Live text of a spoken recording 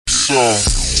So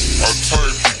I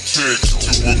typed a text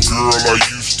to a girl I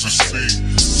used to see,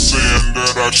 saying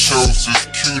that I chose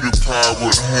this cutie pie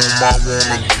with whom I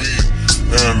wanna be.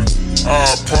 And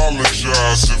I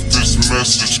apologize if this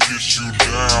message gets you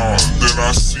down. Then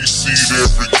I CC'd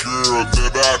every girl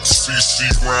that I'd CC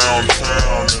round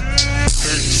town. And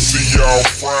hate to see y'all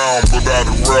frown, but I'd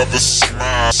rather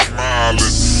smile,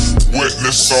 smiling.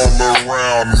 Witness all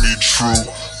around me true,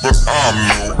 but I'm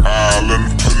no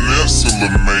island,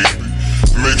 peninsula maybe.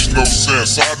 Makes no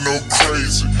sense, I know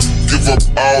crazy. Give up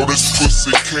all this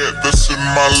pussy cat that's in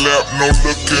my lap, no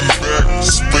looking back.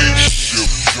 Spaceship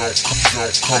don't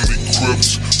come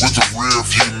equipped with the rear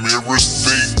view mirrors.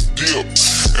 They dip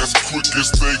as quick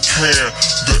as they can.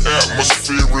 The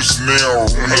atmosphere is narrow.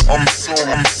 I'm so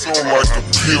like a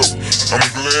pimp. I'm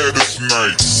glad it's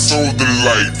night. So the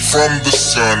light from the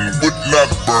sun would not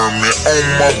burn me on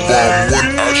my bum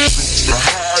when I shoot the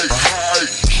high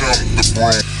jump the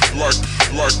broom.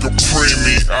 Like a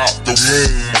preemie out the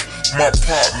womb. My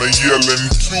partner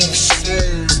yelling too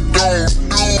soon. Don't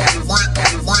do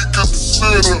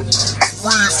reconsider.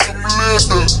 Read some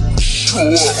litter. Sure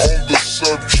on the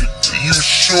subject. You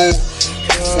sure?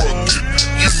 Fuck it.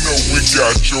 You know we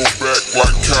got your back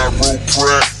like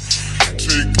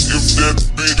chiropractic. If that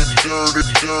bitch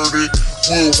dirty,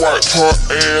 we'll wipe her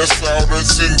ass out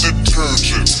as in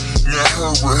detergent.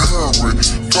 Now hurry,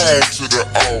 go on to the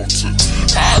altar.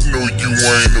 I know you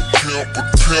ain't a pimp, but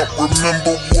pimp,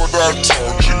 remember what I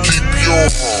taught you. Keep your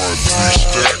heart, 3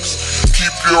 stacks.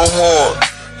 Keep your heart,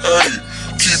 hey,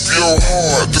 keep your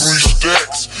heart, 3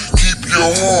 stacks. Keep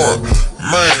your heart,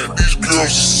 man, these girls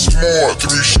are smart.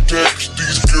 3 stacks,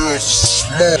 these girls are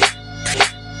smart.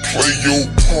 Play your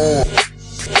part,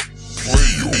 play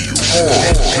your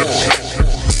part.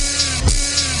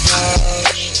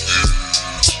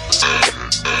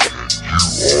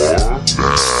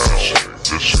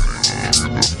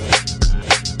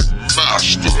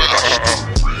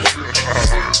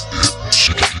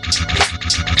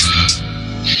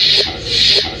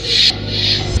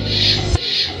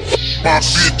 My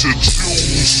bitch a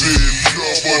choosy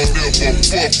lover, never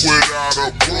fuck without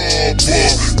a rubber.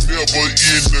 Never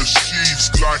in the sheets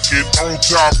like it on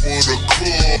top of the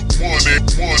club. Money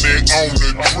on the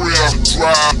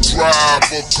drive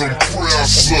a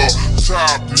compressor.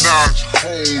 Top notch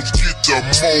hoes get the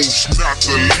most, not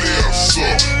the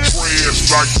lesser. Trash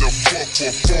like the fuck for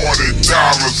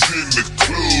 $40 in the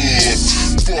club.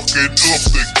 Fucking up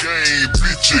the game,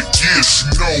 bitch, it gets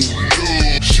no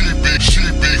love. She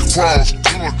be cross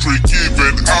country,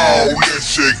 giving all that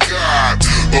she got.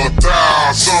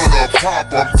 1,000 a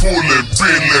pop, I'm pulling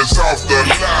billions off the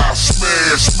line.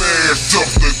 Smash up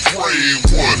the gray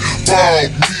one,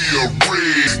 bought me a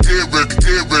red.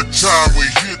 Every time we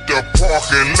hit the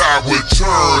parking lot, we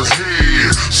turn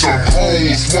head. Some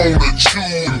hoes wanna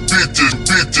choose, bitches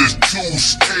too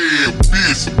scared.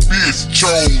 Bitch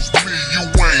chose me, you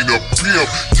ain't a pimp,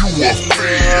 you a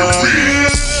fairy.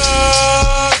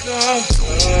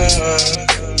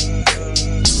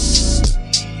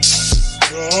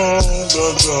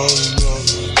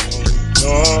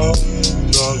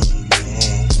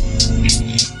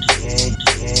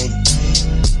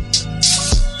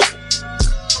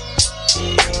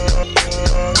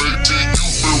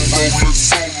 Rolling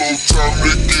solo, time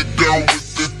to get down with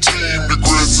the team. The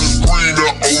grass is greener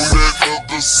on that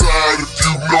other side. If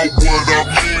you know what I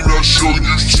mean, I'll show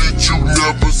you shit you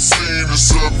never seen. The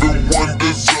 7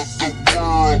 wonders of the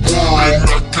world, and I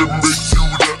can make you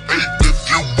the 8th if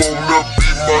you wanna be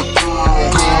my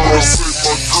girl. Girl, I say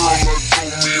my girl, I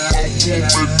don't mean my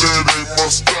woman. That ain't my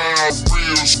style.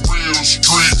 Real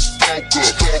street stalker,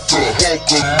 hawker,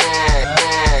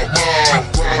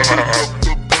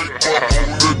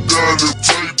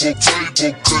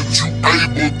 table, cause you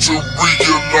able to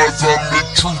realize I'm the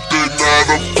truth and not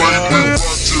a fable.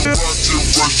 Watching,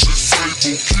 Russian sable,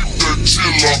 keep that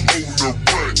chiller on the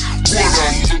rack. What I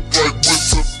look like with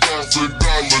some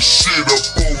 $1,000 shit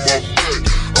up on my back.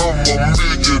 I'm a $1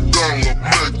 million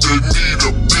Mac, they need a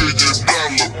 $1 billion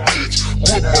bitch.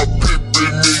 Put my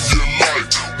pimpin' in your life,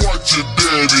 watch your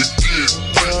daddy get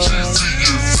rich. Easy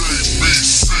as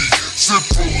ABC,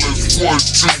 simple as 1,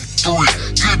 2, 3.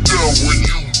 Get down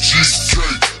with UGK,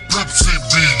 Pepsi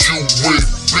B, you with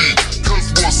me. Cause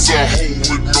what's a hoe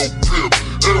with no pimp?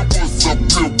 And what's a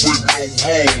pimp with no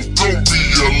hoes? Don't be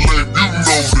a lame, you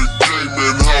know the game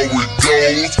and how it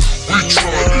goes. We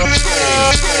tryna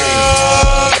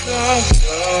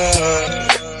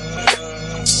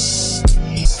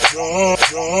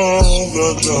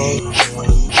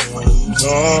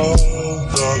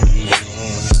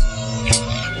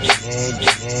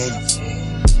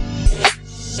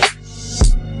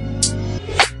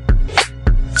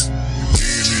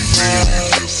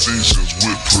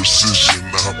precision.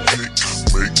 I make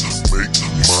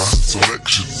my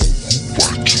selection. Who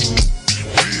I choose to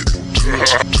be with.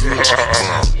 Touch my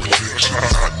protection.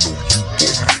 I know you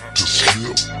want me to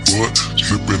slip, but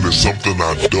slipping is something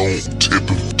I don't.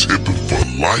 Tipping for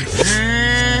life.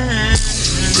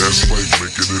 That's like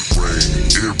making it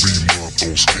rain every month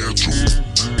on schedule.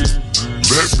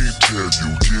 Let me tell you,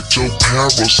 get your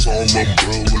parasol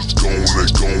umbrellas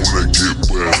gonna get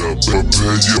wetter.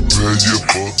 Prepare you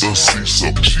for the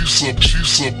seesaw. She's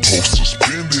supposed to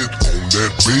spend it on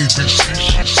that baby. She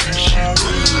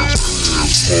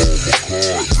Paul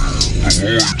McCartney. The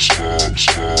Lloyd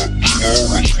stop.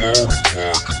 Slaughter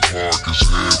pockets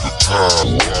head to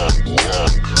tie.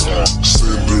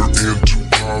 Send her into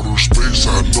outer space. I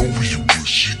know he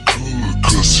wish she could,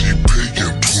 cause he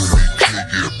paying 20K.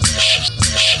 Yeah, bitches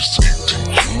eating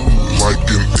good. Like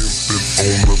an infant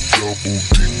on a double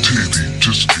D titty,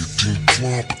 just getting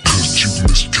plump, cause you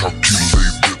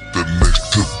miscalculated the next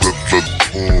to the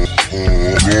lump in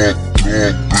the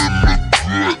gut,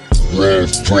 raw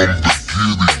from the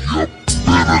giddy up.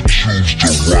 Better choose the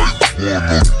right one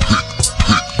or pick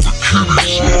the kitty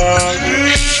side.